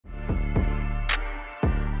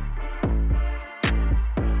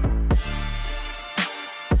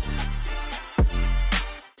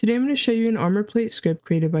Today I'm going to show you an armor plate script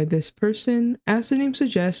created by this person. As the name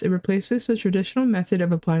suggests, it replaces the traditional method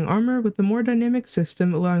of applying armor with a more dynamic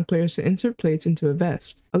system allowing players to insert plates into a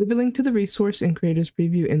vest. I'll leave a link to the resource and creator's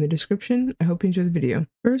preview in the description. I hope you enjoy the video.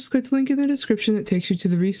 First, click the link in the description that takes you to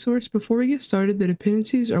the resource. Before we get started, the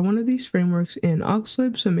dependencies are one of these frameworks in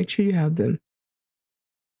Oxlib, so make sure you have them.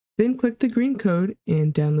 Then click the green code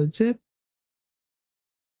and download zip.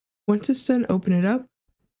 Once it's done, open it up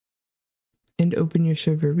and open your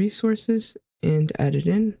server resources and add it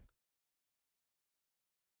in.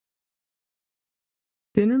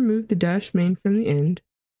 Then remove the -main from the end.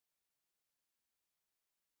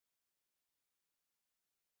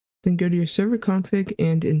 Then go to your server config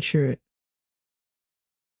and ensure it.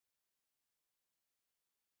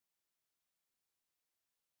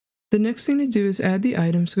 The next thing to do is add the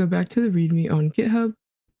items, so go back to the README on GitHub.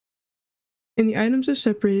 And the items are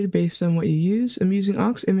separated based on what you use. I'm using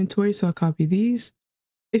aux inventory, so I'll copy these.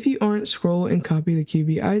 If you aren't, scroll and copy the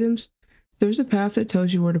QB items. There's a path that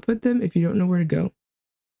tells you where to put them if you don't know where to go.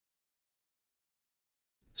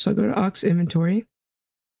 So I'll go to aux inventory,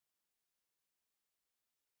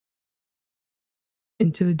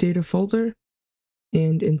 into the data folder,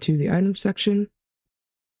 and into the item section.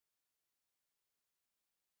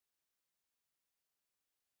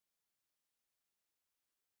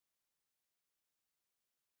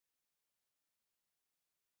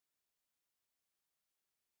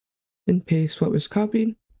 Then paste what was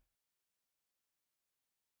copied.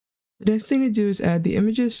 The next thing to do is add the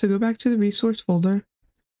images, so go back to the resource folder,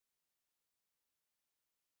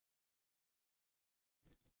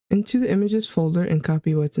 into the images folder and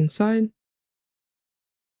copy what's inside.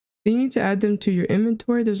 Then you need to add them to your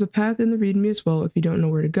inventory. There's a path in the README as well if you don't know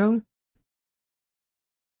where to go.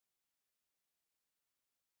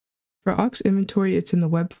 For aux inventory, it's in the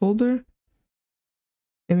web folder,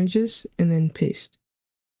 images, and then paste.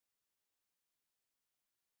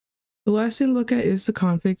 The last thing to look at is the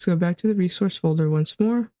config, so go back to the resource folder once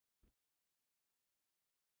more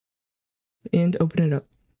and open it up.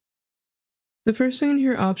 The first thing in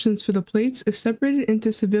here, options for the plates, is separated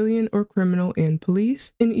into civilian or criminal and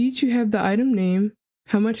police. In each you have the item name,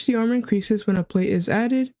 how much the armor increases when a plate is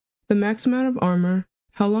added, the max amount of armor,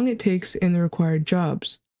 how long it takes, and the required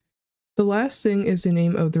jobs. The last thing is the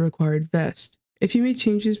name of the required vest. If you made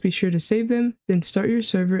changes, be sure to save them, then start your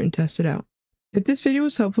server and test it out. If this video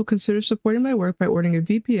was helpful, consider supporting my work by ordering a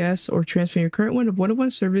VPS or transferring your current one of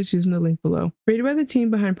one-of-one servers using the link below. Created by the team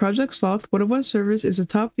behind Project Sloth, one-of-one servers is a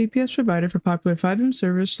top VPS provider for popular FiveM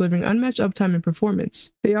servers delivering unmatched uptime and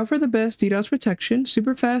performance. They offer the best DDoS protection,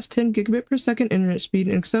 super fast 10 gigabit per second internet speed,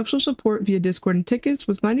 and exceptional support via Discord and tickets,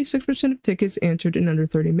 with 96% of tickets answered in under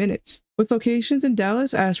 30 minutes. With locations in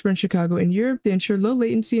Dallas, Ashburn, Chicago, and Europe, they ensure low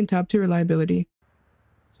latency and top-tier reliability.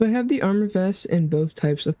 So I have the armor vests in both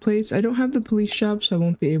types of plates. I don't have the police shop, so I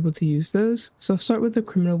won't be able to use those. So I'll start with the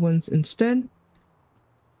criminal ones instead.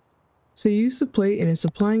 So you use the plate and it's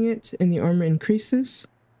applying it, and the armor increases.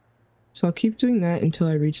 So I'll keep doing that until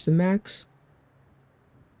I reach the max.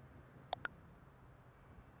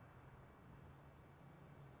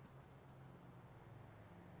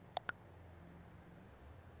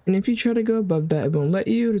 And if you try to go above that, it won't let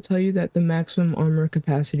you. It'll tell you that the maximum armor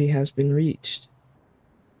capacity has been reached.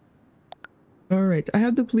 Alright, I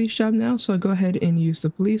have the police job now, so I'll go ahead and use the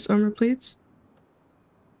police armor plates.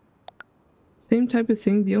 Same type of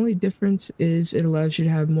thing, the only difference is it allows you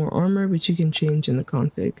to have more armor, which you can change in the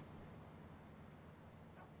config.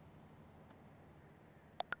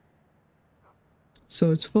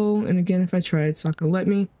 So it's full, and again, if I try, it's not going to let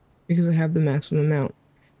me because I have the maximum amount.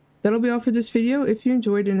 That'll be all for this video. If you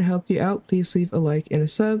enjoyed and it helped you out, please leave a like and a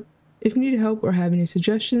sub. If you need help or have any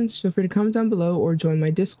suggestions, feel free to comment down below or join my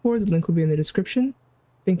Discord. The link will be in the description.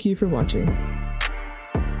 Thank you for watching.